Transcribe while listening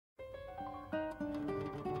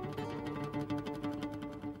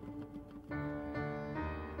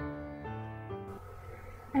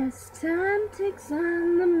As time ticks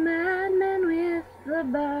on, the madman with the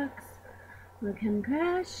box will come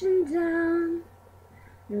crashing down.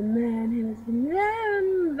 The man who's been there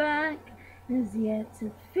and back has yet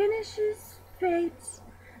to finish his fate.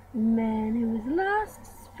 The man who has lost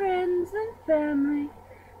his friends and family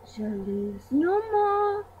shall lose no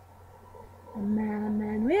more. The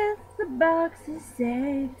madman with the box has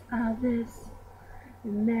saved others.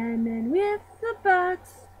 The madman with the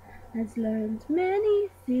box has learned many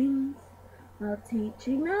things while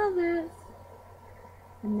teaching others.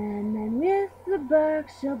 The madman with the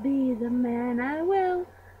box shall be the man I will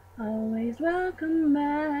always welcome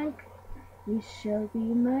back. He shall be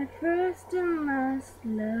my first and last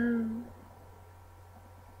love.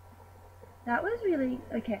 That was really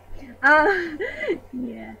okay.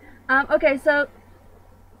 Yeah. Okay, so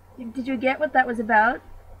did you get what that was about?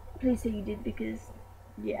 Please say you did, because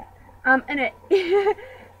yeah. Anyway,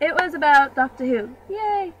 it was about Doctor Who.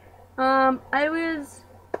 Yay! I was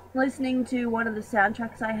listening to one of the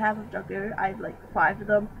soundtracks I have of Doctor Who. I have like 5 of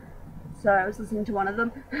them, so I was listening to one of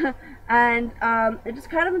them, and it just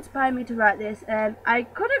kind of inspired me to write this. And I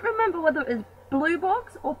couldn't remember whether it was Blue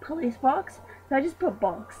Box or Police Box, so I just put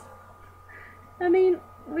Box. I mean,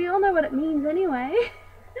 we all know what it means anyway,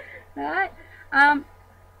 right? And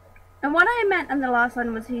what I meant in the last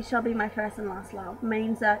line was, he shall be my first and last love,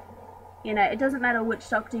 means that, you know, it doesn't matter which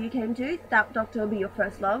doctor you came to, that doctor will be your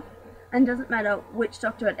first love. And it doesn't matter which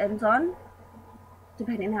doctor it ends on,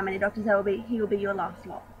 depending on how many doctors there will be, he will be your last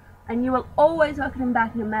love. And you will always welcome him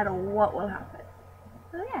back no matter what will happen.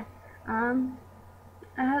 So yeah,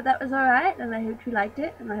 I hope that was alright, and I hope you liked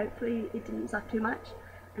it, and hopefully it didn't suck too much.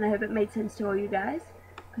 And I hope it made sense to all you guys,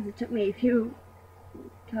 because it took me a few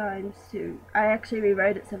times to... I actually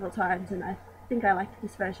rewrote it several times, and I think I liked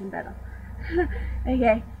this version better.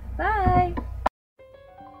 Okay, bye!